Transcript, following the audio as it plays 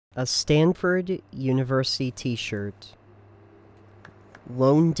A Stanford University t-shirt.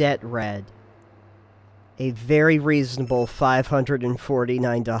 Loan debt red. A very reasonable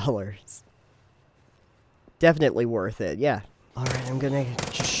 $549. Definitely worth it, yeah. Alright, I'm gonna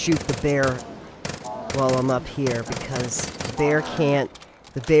just shoot the bear while I'm up here, because the bear can't...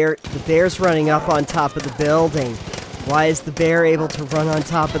 The bear's running up on top of the building. Why is the bear able to run on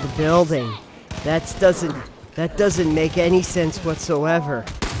top of the building? That doesn't make any sense whatsoever.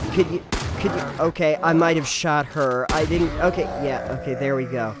 Could you, okay, I might have shot her. I didn't, okay, yeah, okay, there we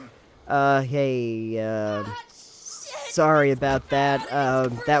go. Hey, sorry about that.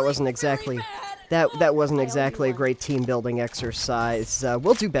 That wasn't exactly a great team building exercise.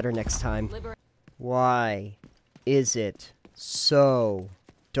 We'll do better next time. Why is it so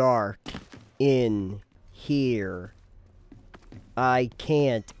dark in here? I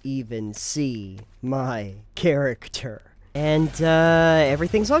can't even see my character. And,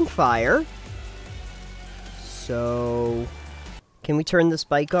 everything's on fire. So... Can we turn this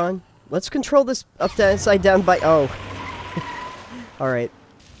bike on? Let's control this upside down bike. Oh. Alright.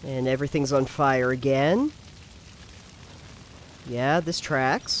 And everything's on fire again. Yeah, this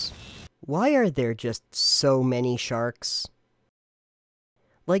tracks. Why are there just so many sharks?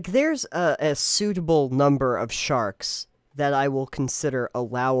 Like, there's a suitable number of sharks that I will consider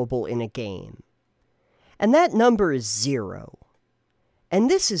allowable in a game. And that number is 0.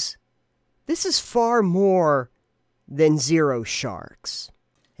 And this is far more than 0 sharks.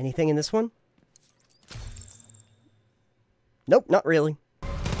 Anything in this one? Nope, not really.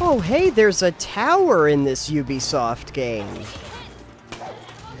 Oh, hey, there's a tower in this Ubisoft game.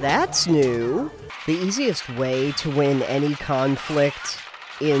 That's new. The easiest way to win any conflict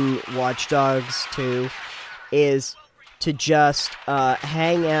in Watch Dogs 2 is to just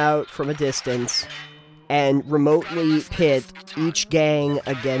hang out from a distance and remotely pit each gang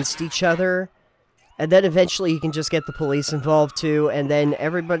against each other. And then eventually you can just get the police involved too, and then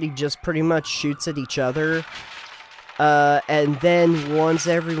everybody just pretty much shoots at each other. And then once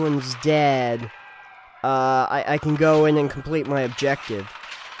everyone's dead, I can go in and complete my objective.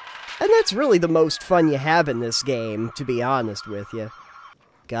 And that's really the most fun you have in this game, to be honest with you.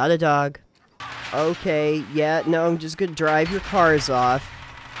 Got a dog. Okay, yeah, no, I'm just gonna drive your cars off,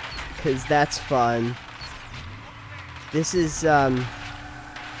 'cause that's fun. This is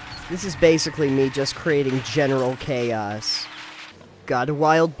basically me just creating general chaos. Got a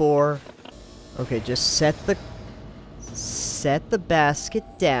wild boar. Okay, just set the basket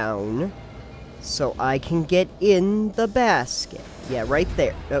down so I can get in the basket. Yeah, right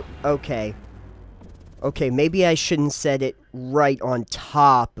there. Oh, okay. Okay, maybe I shouldn't set it right on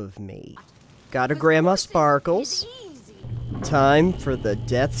top of me. Got a Grandma Sparkles. Time for the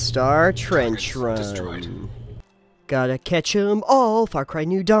Death Star Trench Run. Gotta catch 'em all, Far Cry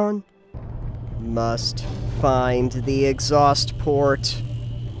New Dawn. Must find the exhaust port.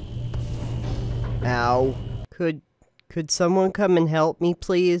 Ow. Could someone come and help me,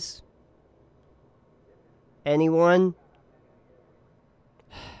 please? Anyone?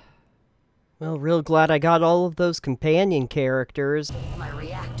 Well, real glad I got all of those companion characters. My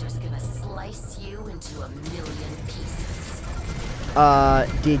reactor's gonna slice you into a million pieces.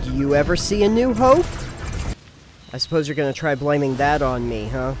 Did you ever see A New Hope? I suppose you're gonna try blaming that on me,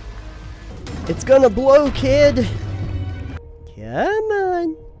 huh? It's gonna blow, kid! Come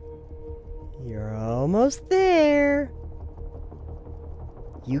on. You're almost there.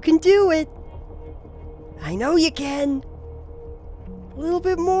 You can do it. I know you can. A little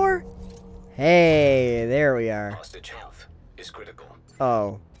bit more. Hey, there we are. Hostage health is critical.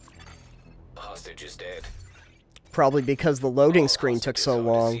 Oh. Hostage is dead. Probably because the loading screen took so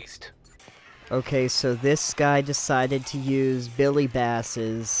long. Okay, so this guy decided to use Billy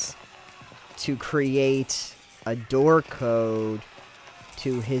Basses to create a door code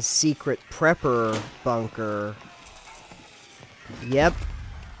to his secret prepper bunker. Yep.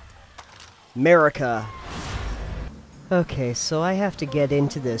 America. Okay, so I have to get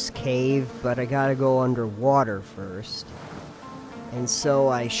into this cave, but I gotta go underwater first. And so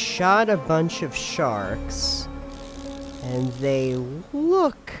I shot a bunch of sharks, and they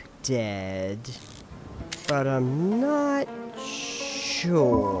look dead, but I'm not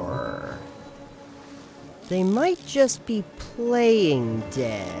sure. They might just be playing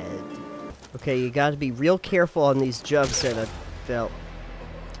dead. Okay, you gotta be real careful on these jumps that I felt.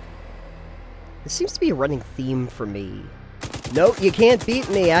 This seems to be a running theme for me. Nope, you can't beat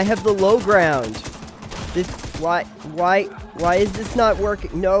me. I have the low ground. This, why is this not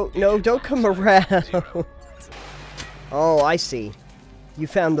working? No, don't come around. Oh, I see. You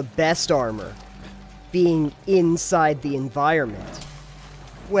found the best armor. Being inside the environment.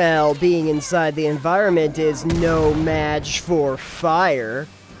 Well, being inside the environment is no match for fire.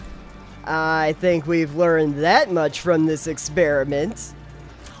 I think we've learned that much from this experiment.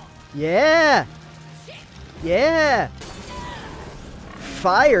 Yeah! Yeah!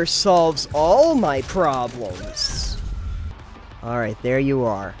 Fire solves all my problems. Alright, there you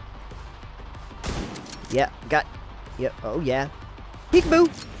are. Yeah, Yep, oh yeah. Peekaboo!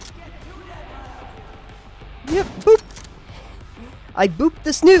 Yep, boop! I booped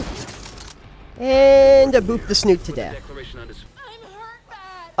the snoot! And I booped the snoot to death.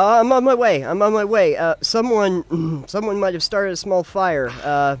 I'm on my way, someone might have started a small fire.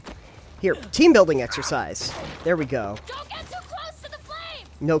 Here, team building exercise. There we go. Don't get too close to the flame!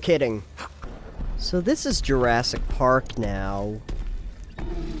 No kidding. So this is Jurassic Park now.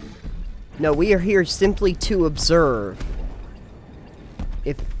 No, we are here simply to observe.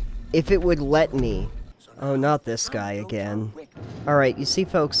 If it would let me. Oh, not this guy again. Alright, you see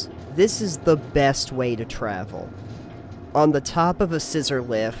folks, this is the best way to travel. On the top of a scissor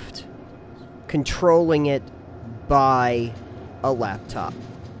lift, controlling it by a laptop.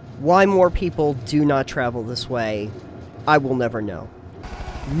 Why more people do not travel this way, I will never know.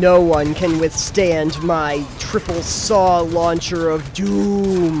 No one can withstand my triple saw launcher of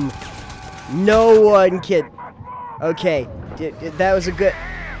doom. No one can... Okay, that was a good...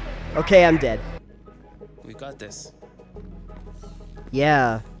 Okay, I'm dead. We got this.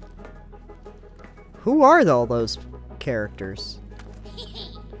 Yeah. Who are all those characters?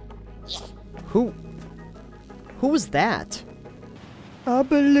 Who was that? I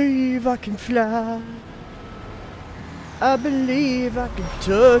believe I can fly. I believe I can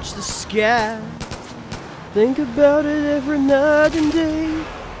touch the sky. Think about it every night and day.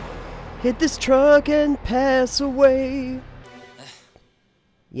 Hit this truck and pass away.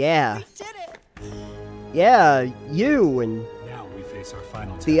 Yeah. We did it! Yeah, you and Now we face our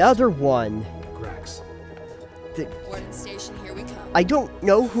final the test. other one. Grex. Warden Station, here we come. I don't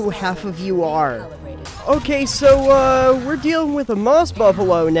know who half of you are. Okay, so, we're dealing with a moss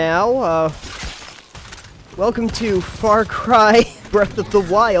buffalo now. Welcome to Far Cry Breath of the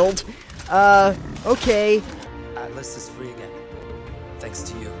Wild. Okay. Atlas is free again. Thanks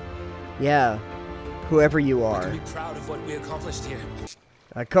to you. Yeah, whoever you We are. can be proud of what we accomplished here.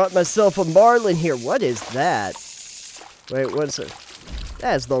 I caught myself a marlin here. What is that? Wait, what is it?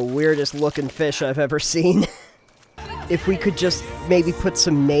 That is the weirdest looking fish I've ever seen. If we could just maybe put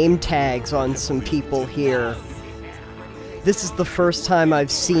some name tags on some people here. This is the first time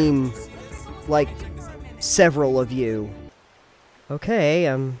I've seen, like, several of you. Okay,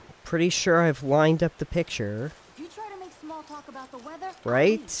 I'm pretty sure I've lined up the picture. If you try to make small talk about the weather,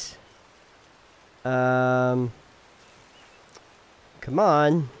 Right? Come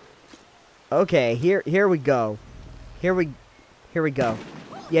on. Okay, here we go. Here we go.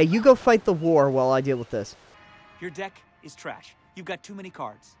 Yeah, you go fight the war while I deal with this. Your deck is trash. You've got too many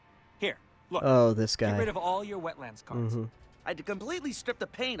cards. Here, look. Oh, this Get guy. rid of all your wetlands cards. I had to completely strip the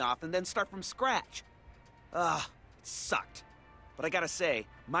paint off and then start from scratch. It sucked. But I gotta say,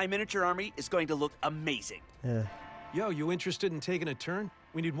 my miniature army is going to look amazing. Yo, you interested in taking a turn?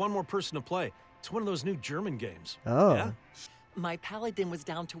 We need one more person to play. It's one of those new German games. Oh. Yeah? My paladin was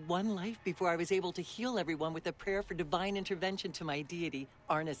down to one life before I was able to heal everyone with a prayer for divine intervention to my deity,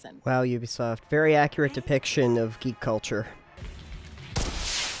 Arneson. Wow, Ubisoft. Very accurate depiction of geek culture.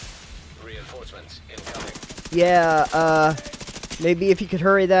 Reinforcements incoming. Yeah, maybe if you could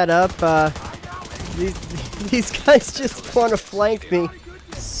hurry that up, these guys just want to flank me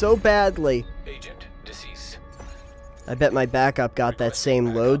so badly. Agent deceased. I bet my backup got that same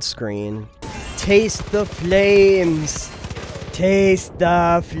load screen. Taste the flames! Taste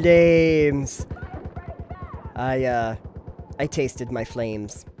the flames! I tasted my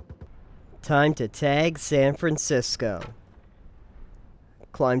flames. Time to tag San Francisco.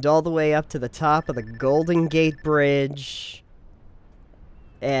 Climbed all the way up to the top of the Golden Gate Bridge.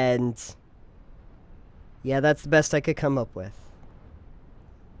 And... yeah, that's the best I could come up with.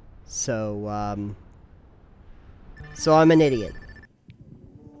 So, so I'm an idiot.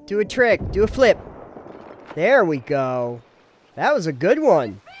 Do a trick. Do a flip. There we go. That was a good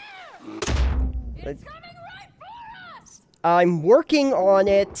one. it's coming right for us! I'm working on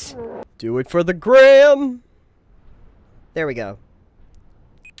it. Do it for the gram. There we go.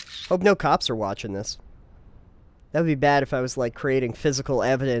 Hope no cops are watching this. That would be bad if I was, like, creating physical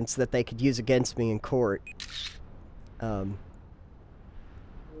evidence that they could use against me in court. Yeah,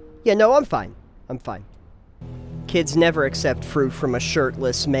 no, I'm fine. I'm fine. Kids never accept fruit from a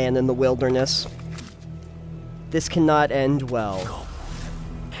shirtless man in the wilderness. This cannot end well.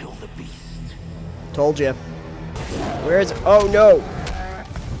 Kill the beast. Told you. Where is it? Oh, no!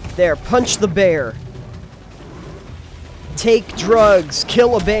 There, punch the bear. Take drugs,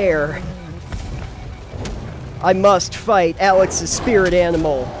 kill a bear. I must fight Alex's spirit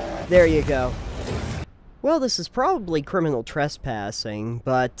animal. There you go. Well, this is probably criminal trespassing,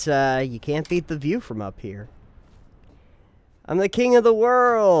 but you can't beat the view from up here. I'm the king of the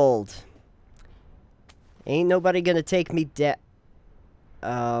world. Ain't nobody gonna take me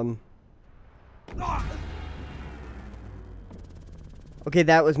Okay,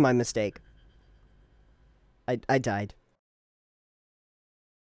 that was my mistake. I died.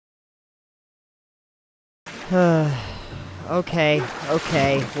 Okay,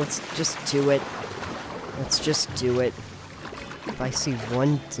 let's just do it. Let's just do it. If I see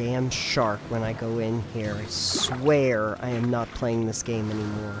one damn shark when I go in here, I swear I am not playing this game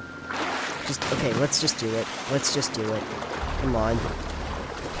anymore. Okay, let's just do it. Let's just do it. Come on.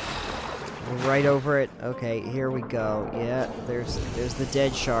 Right over it. Okay, here we go. Yeah, there's the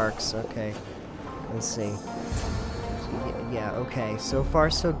dead sharks. Okay. Let's see. Yeah, okay. So far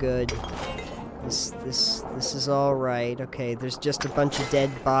so good. This is all right. Okay, there's just a bunch of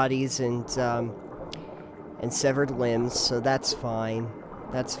dead bodies and severed limbs, so that's fine.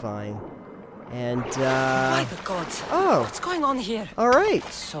 That's fine. And By the gods. Oh. What's going on here? All right.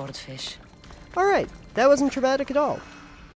 Swordfish. All right. That wasn't traumatic at all.